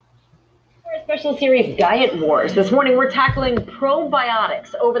Special series Diet Wars. This morning we're tackling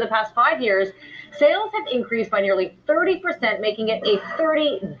probiotics. Over the past 5 years, sales have increased by nearly 30%, making it a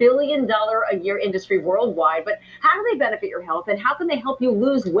 $30 billion a year industry worldwide. But how do they benefit your health, and how can they help you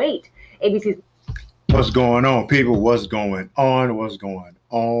lose weight? ABC's What's going on, people? What's going on? What's going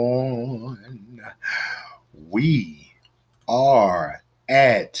on? We are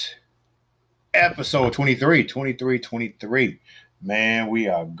at episode 23. Man, we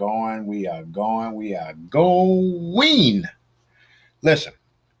are going. Listen,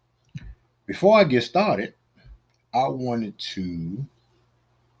 before I get started, I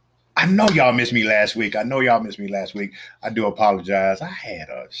know y'all missed me last week. I do apologize. I had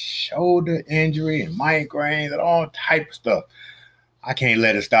a shoulder injury and migraines and all type of stuff. I can't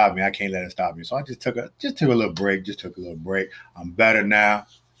let it stop me. So I just took a little break. I'm better now.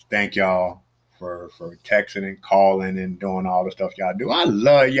 Thank y'all for texting and calling and doing all the stuff y'all do. I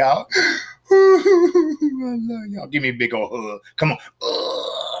love y'all. Give me a big old hug. Come on.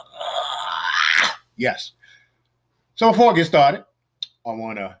 Yes. So before I get started, I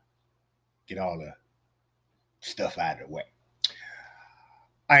want to get all the stuff out of the way.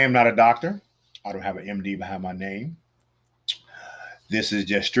 I am not a doctor. I don't have an MD behind my name. This is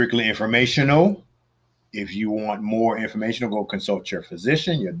just strictly informational. If you want more information, go consult your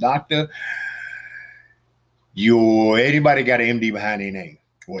physician, your doctor. Anybody got an MD behind their name?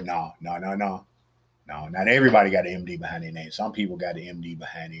 Well, no. No, not everybody got an MD behind their name. Some people got an MD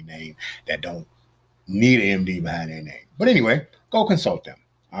behind their name that don't need an MD behind their name. But anyway, go consult them.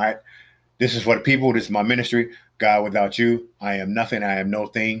 All right. This is for the people. This is my ministry. God, without you, I am nothing. I am no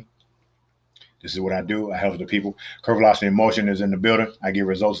thing. This is what I do. I help the people. Curve Velocity Emotion is in the building. I give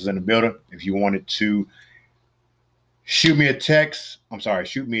results is in the building. If you wanted to shoot me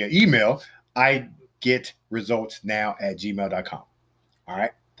an email, I get results now at gmail.com. All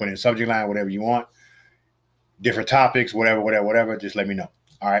right. Put in the subject line, whatever you want. Different topics, whatever. Just let me know.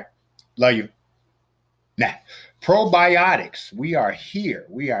 All right. Love you. Now, probiotics. We are here.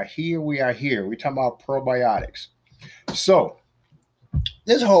 We're talking about probiotics. So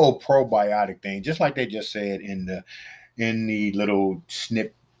this whole probiotic thing, just like they just said in the little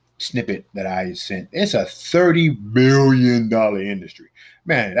snippet that I sent, it's a $30 billion industry.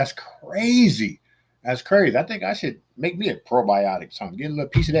 Man, that's crazy. I think I should make me a probiotic something. Get a little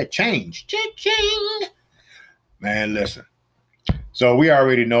piece of that change. Ching. Man, listen. So we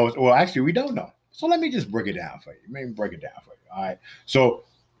already know. Well, actually, we don't know. So let me just break it down for you. All right. So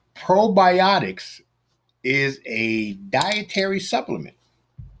probiotics is a dietary supplement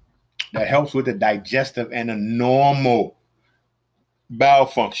that helps with the digestive and the normal bowel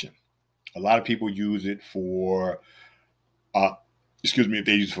function. A lot of people use it for, if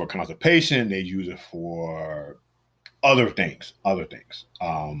they use it for constipation, they use it for other things.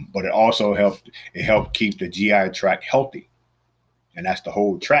 But it also helps keep the GI tract healthy. And that's the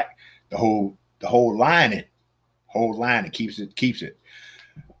whole tract, the whole lining. It keeps it.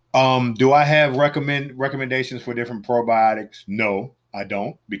 Do I have recommendations for different probiotics? No, I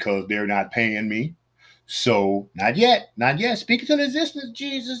don't, because they're not paying me. So not yet. Speaking to the existence,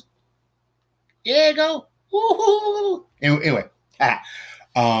 Jesus. There you go. Woo-hoo. Anyway.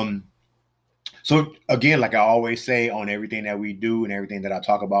 So again, like I always say on everything that we do and everything that I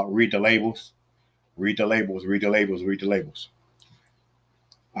talk about, read the labels.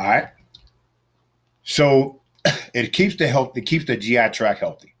 All right. So it keeps the GI tract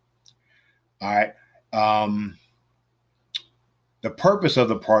healthy. All right. The purpose of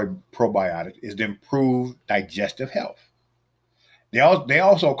the probiotic is to improve digestive health. They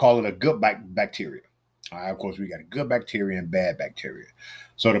also call it a good bacteria. All right, of course, we got good bacteria and bad bacteria.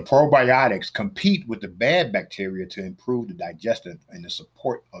 So the probiotics compete with the bad bacteria to improve the digestive and the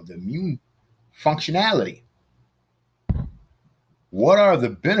support of the immune functionality. What are the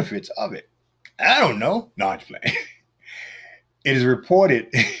benefits of it? I don't know. No, I'm just playing. It is reported.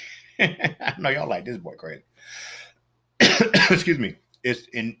 I know y'all like this boy crazy. Excuse me. It's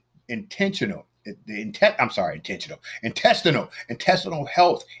intestinal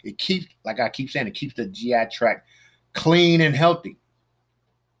health. It keeps, like I keep saying, it keeps the GI tract clean and healthy.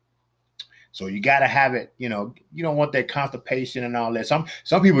 So you got to have it. You don't want that constipation and all that. Some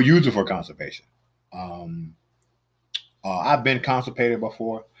people use it for constipation. I've been constipated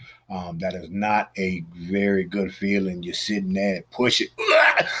before. That is not a very good feeling. You're sitting there and push it.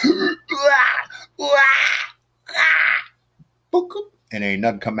 And ain't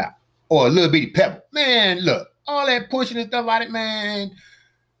nothing come out. Or a little bitty pebble. Man, look. All that pushing and stuff out of it, man.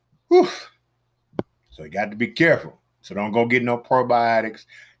 Whew. So you got to be careful. So don't go get no probiotics.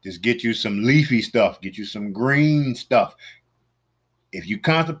 Just get you some leafy stuff. Get you some green stuff. If you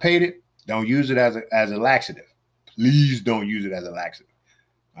constipated, Don't use it as a laxative. Please don't use it as a laxative.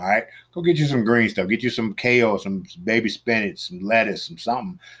 All right, go get you some green stuff. Get you some kale, some baby spinach, some lettuce, some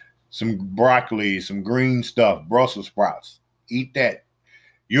something, some broccoli, some green stuff, Brussels sprouts. Eat that.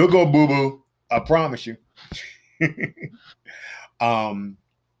 You'll go boo boo. I promise you.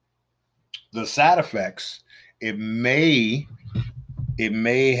 The side effects, it may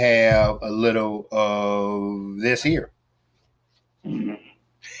have a little of this here.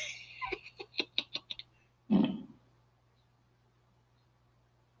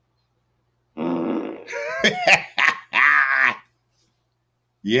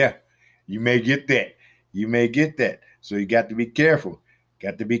 Yeah, you may get that. You may get that. So you got to be careful.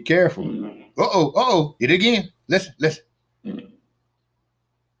 Got to be careful. Uh-oh. It again. Listen.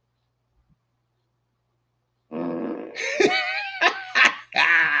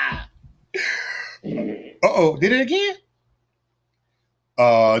 Uh-oh, did it again?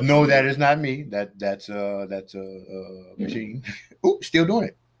 No, that is not me. That's a machine. Ooh, still doing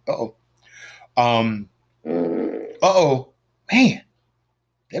it. Uh-oh. Man,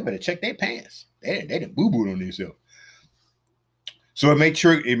 they better check their pants. They done boo-booed on themselves. So it may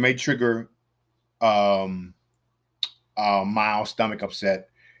trigger mild stomach upset.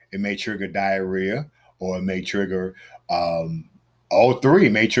 It may trigger diarrhea, or it may trigger all three.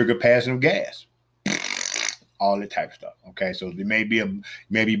 It may trigger passing of gas. All that type of stuff. Okay, so there may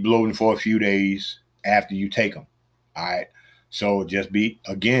be bloating for a few days after you take them. All right, so just read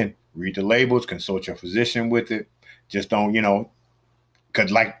the labels, consult your physician with it. Just don't,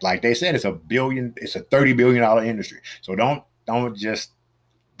 because like they said, it's a $30 billion industry. So don't just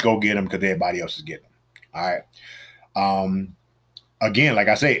go get them because everybody else is getting them. All right. Again, like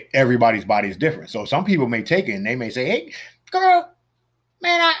I say, everybody's body is different. So some people may take it and they may say, "Hey, girl,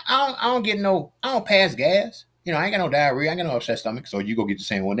 man, I don't pass gas. I ain't got no diarrhea. I ain't got no upset stomach." So you go get the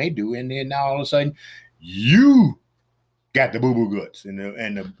same one they do, and then now all of a sudden, you got the boo-boo guts.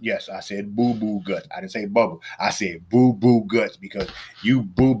 And yes, I said boo-boo guts. I didn't say bubble. I said boo-boo guts because you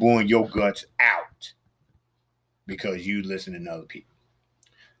boo-booing your guts out because you listening to other people.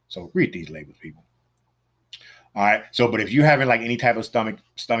 So read these labels, people. All right. So, but if you're having like any type of stomach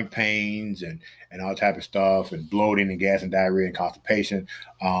pains and all type of stuff and bloating and gas and diarrhea and constipation,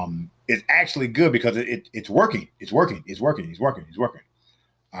 it's actually good because it's working. It's working. All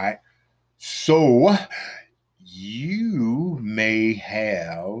right. So you may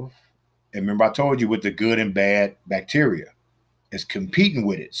have, and remember I told you with the good and bad bacteria, it's competing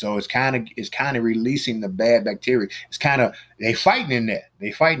with it. So it's kind of releasing the bad bacteria. It's kind of, they fighting in there.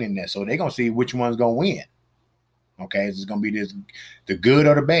 So they're going to see which one's going to win. Okay, it's going to be the good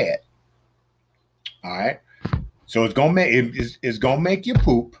or the bad. All right, so it's gonna make you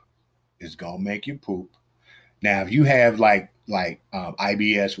poop. It's gonna make you poop. Now, if you have like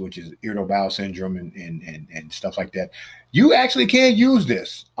IBS, which is irritable bowel syndrome, and stuff like that, you actually can use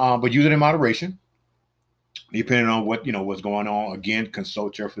this, but use it in moderation, depending on what's going on. Again,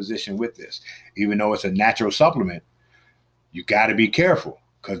 consult your physician with this. Even though it's a natural supplement, you got to be careful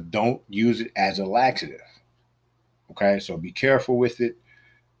because don't use it as a laxative. Okay, so be careful with it.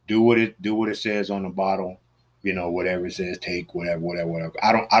 Do what it says on the bottle. Whatever it says, take whatever.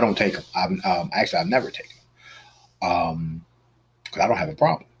 I don't take them. I've never taken them because I don't have a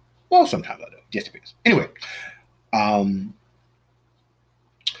problem. Well, sometimes I do. Just depends. Anyway,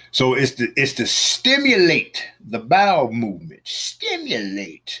 so it's to stimulate the bowel movement.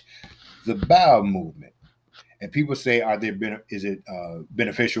 Stimulate the bowel movement. And people say, is it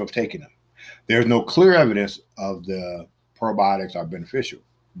beneficial of taking them? There's no clear evidence of the probiotics are beneficial,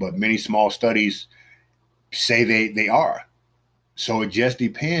 but many small studies say they are. So it just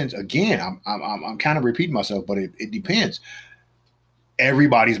depends. Again, I'm kind of repeating myself, but it depends.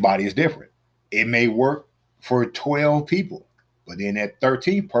 Everybody's body is different. It may work for 12 people, but then that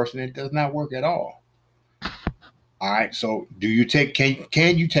 13th person, it does not work at all. All right. So can you take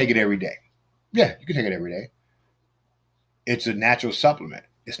it every day? Yeah, you can take it every day. It's a natural supplement.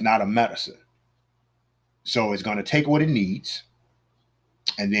 It's not a medicine. So it's going to take what it needs,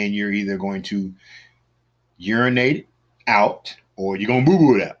 and then you're either going to urinate it out or you're going to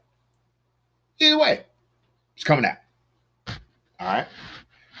boo-boo it out. Either way, it's coming out. All right.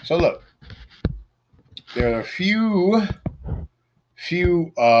 So look, there are a few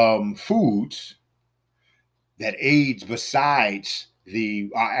foods that aids besides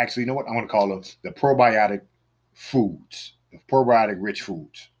the actually, you know what? I want to call them the probiotic foods, the probiotic rich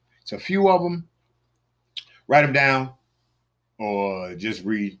foods. It's a few of them. Write them down or just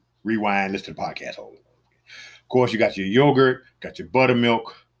rewind, listen to the podcast whole. Of course, you got your yogurt, got your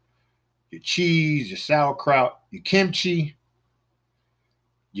buttermilk, your cheese, your sauerkraut, your kimchi,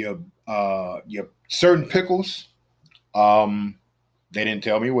 your certain pickles. They didn't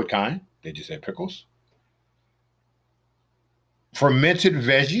tell me what kind. They just said pickles. Fermented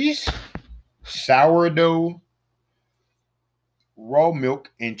veggies, sourdough, raw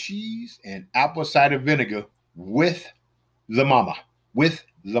milk and cheese, and apple cider vinegar with the mother.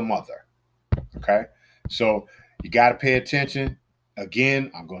 Okay, so you got to pay attention.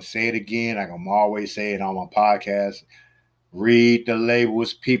 Again, I'm going to say it again. I'm always say it on my podcast. Read the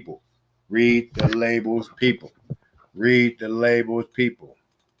labels, people. Read the labels, people. Read the labels, people.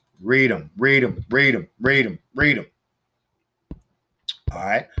 Read them, read them, read them, read them, read them. All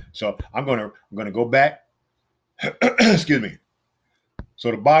right. So I'm gonna go back. Excuse me.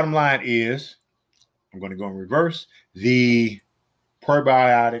 So the bottom line is, I'm going to go in reverse. The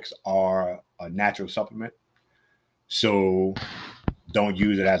probiotics are a natural supplement. So don't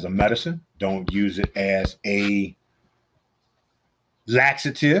use it as a medicine. Don't use it as a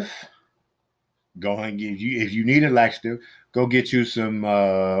laxative. Go ahead and if you need a laxative, go get you some,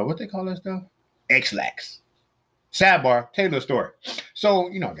 what they call that stuff? X-Lax. Sidebar, tell you a story.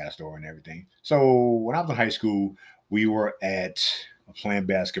 So, I got a story and everything. So when I was in high school, we were playing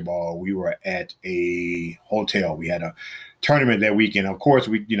basketball. We were at a hotel. We had a tournament that weekend. Of course,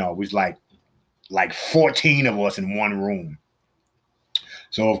 it was like 14 of us in one room.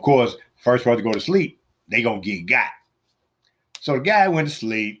 So, of course, first person to go to sleep, they going to get got. So the guy went to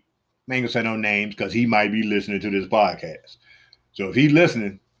sleep. I ain't going to say no names because he might be listening to this podcast. So if he's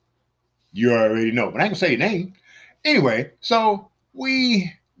listening, you already know. But I ain't going to say your name. Anyway, so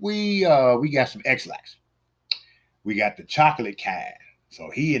we got some X-Lax. We got the chocolate kind. So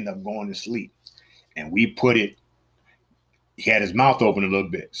he ended up going to sleep. And we put it, he had his mouth open a little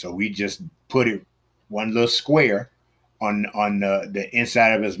bit. So we just put it one little square on the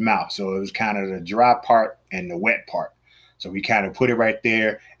inside of his mouth. So it was kind of the dry part and the wet part. So we kind of put it right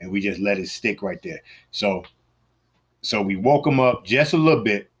there and we just let it stick right there. So we woke him up just a little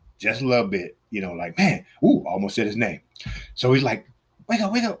bit, like, man, almost said his name. So he's like, wake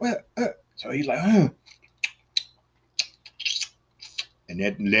up. So he's like, and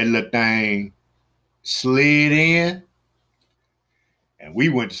that little thing slid in and we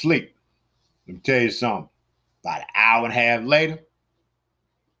went to sleep. Let me tell you something. About an hour and a half later,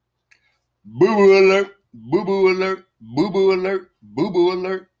 boo-boo alert, boo-boo alert, boo-boo alert, boo-boo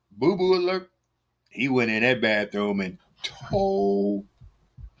alert, boo-boo alert. He went in that bathroom and tore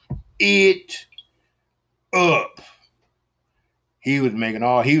it up. He was making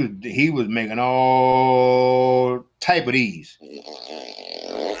all type of these.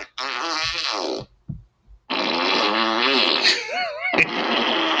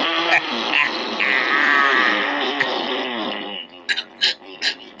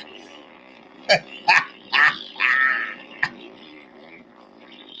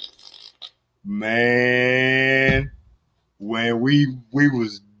 Man, when we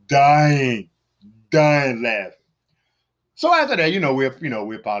was dying laughing. So after that, we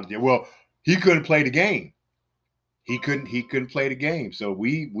apologized. Well, he couldn't play the game. He couldn't play the game. So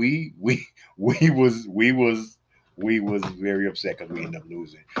we was very upset because we ended up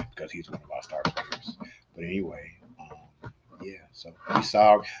losing because he's one of our star players. But anyway, yeah. So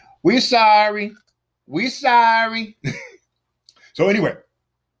we sorry. So anyway,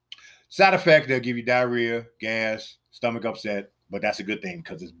 side effect, they'll give you diarrhea, gas, stomach upset, but that's a good thing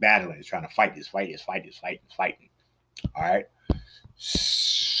because it's battling. It's trying to fight this. All right.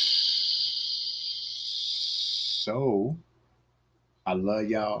 So I love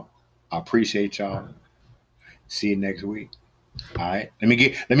y'all. I appreciate y'all. See you next week. All right. Let me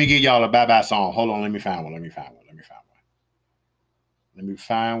give y'all a bye-bye song. Hold on. Let me find one.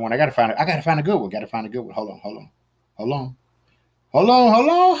 I gotta find a good one. Hold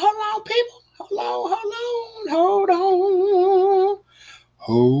on, people. Hold on.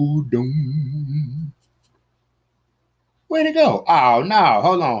 Where'd it go? Oh no.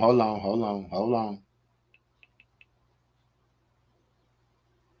 Hold on. Hold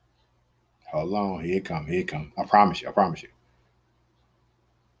on. Here it come. I promise you.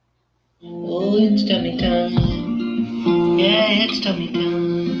 Oh, it's tummy time. Yeah, it's tummy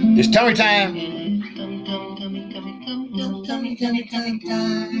time. It's tummy time. Yeah, it's tummy time.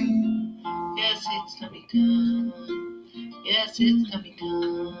 Yes, it's tummy time. Yes, it's tummy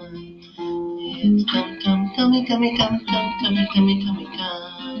time. It's tummy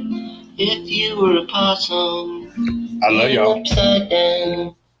time. If you were a possum, I love y'all. Upside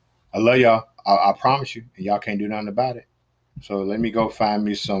down. I love y'all. I promise you, and y'all can't do nothing about it. So let me go find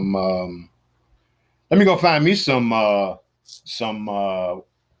me some. Some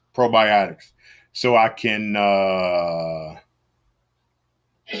probiotics, so I can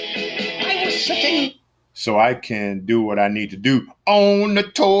so I can do what I need to do on the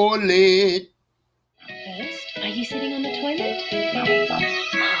toilet. First, are you sitting on the toilet? Oh,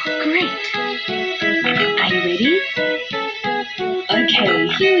 great. Are you ready? Okay,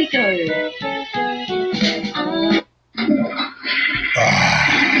 here we go.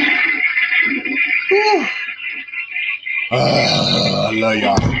 I love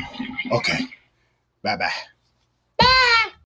y'all. Okay. Bye-bye.